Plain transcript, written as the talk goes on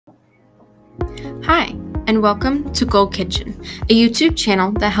Hi, and welcome to Gold Kitchen, a YouTube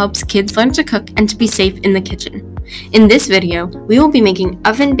channel that helps kids learn to cook and to be safe in the kitchen. In this video, we will be making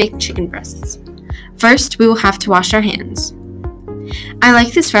oven-baked chicken breasts. First, we will have to wash our hands. I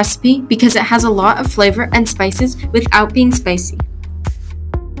like this recipe because it has a lot of flavor and spices without being spicy.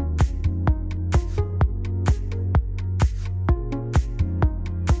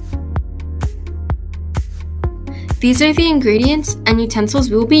 These are the ingredients and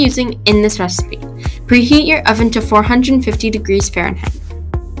utensils we will be using in this recipe. Preheat your oven to 450 degrees Fahrenheit.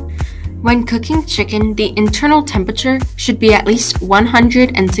 When cooking chicken, the internal temperature should be at least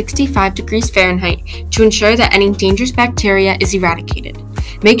 165 degrees Fahrenheit to ensure that any dangerous bacteria is eradicated.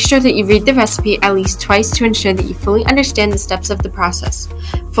 Make sure that you read the recipe at least twice to ensure that you fully understand the steps of the process.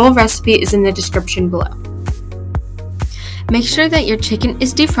 Full recipe is in the description below. Make sure that your chicken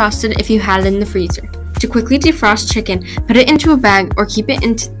is defrosted if you had it in the freezer. To quickly defrost chicken, put it into a bag or keep it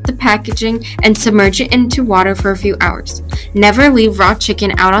into the packaging and submerge it into water for a few hours. Never leave raw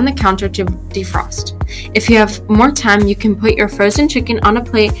chicken out on the counter to defrost. If you have more time, you can put your frozen chicken on a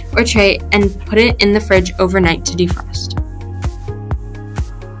plate or tray and put it in the fridge overnight to defrost.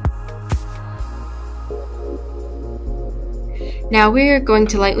 Now we are going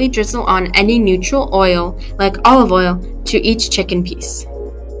to lightly drizzle on any neutral oil, like olive oil, to each chicken piece.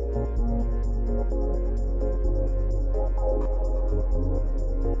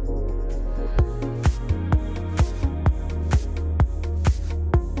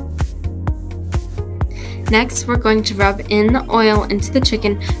 Next, we're going to rub in the oil into the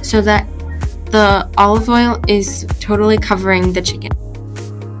chicken so that the olive oil is totally covering the chicken.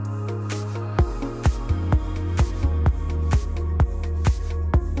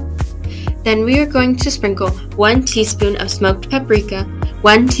 Then we are going to sprinkle 1 teaspoon of smoked paprika,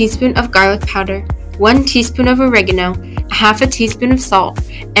 1 teaspoon of garlic powder, 1 teaspoon of oregano, half a teaspoon of salt,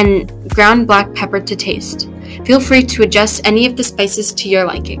 and ground black pepper to taste. Feel free to adjust any of the spices to your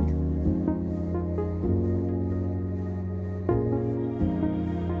liking.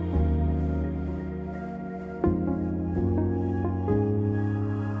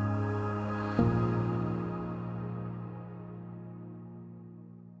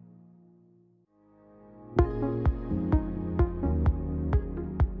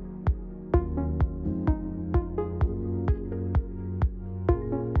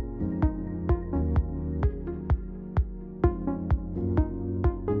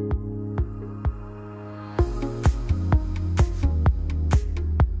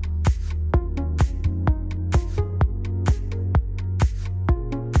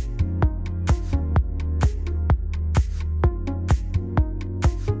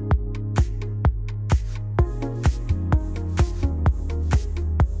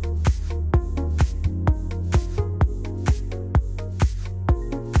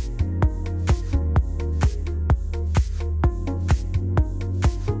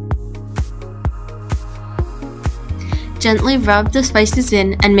 Gently rub the spices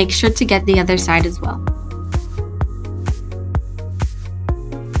in and make sure to get the other side as well.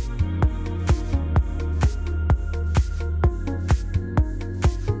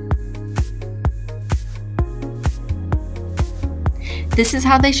 This is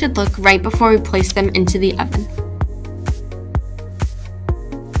how they should look right before we place them into the oven.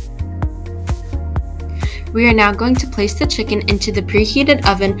 We are now going to place the chicken into the preheated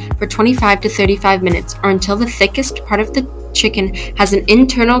oven for 25 to 35 minutes or until the thickest part of the chicken has an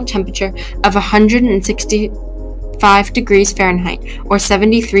internal temperature of 165 degrees Fahrenheit or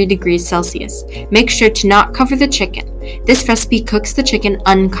 73 degrees Celsius. Make sure to not cover the chicken. This recipe cooks the chicken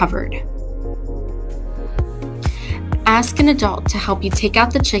uncovered. Ask an adult to help you take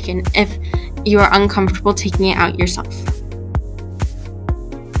out the chicken if you are uncomfortable taking it out yourself.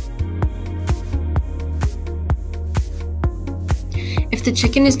 If the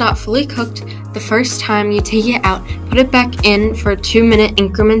chicken is not fully cooked, the first time you take it out, put it back in for 2-minute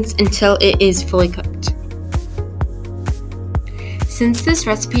increments until it is fully cooked. Since this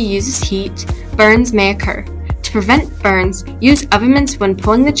recipe uses heat, burns may occur. To prevent burns, use oven mitts when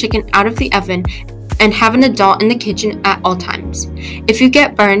pulling the chicken out of the oven and have an adult in the kitchen at all times. If you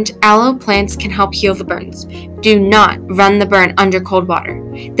get burned, aloe plants can help heal the burns. Do not run the burn under cold water.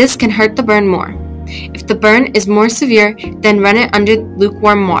 This can hurt the burn more. If the burn is more severe, then run it under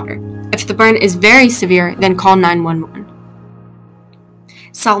lukewarm water. If the burn is very severe, then call 911.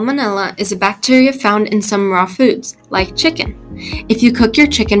 Salmonella is a bacteria found in some raw foods, like chicken. If you cook your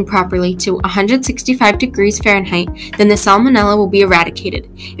chicken properly to 165 degrees Fahrenheit, then the salmonella will be eradicated.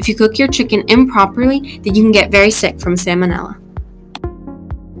 If you cook your chicken improperly, then you can get very sick from salmonella.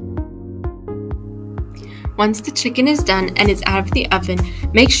 Once the chicken is done and it's out of the oven,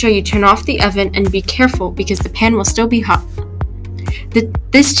 make sure you turn off the oven and be careful because the pan will still be hot.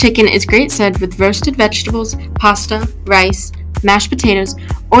 This chicken is great served with roasted vegetables, pasta, rice, mashed potatoes,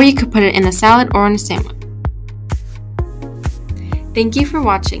 or you could put it in a salad or on a sandwich. Thank you for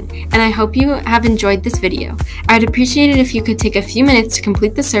watching, and I hope you have enjoyed this video. I'd appreciate it if you could take a few minutes to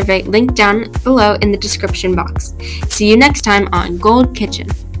complete the survey linked down below in the description box. See you next time on Gold Kitchen.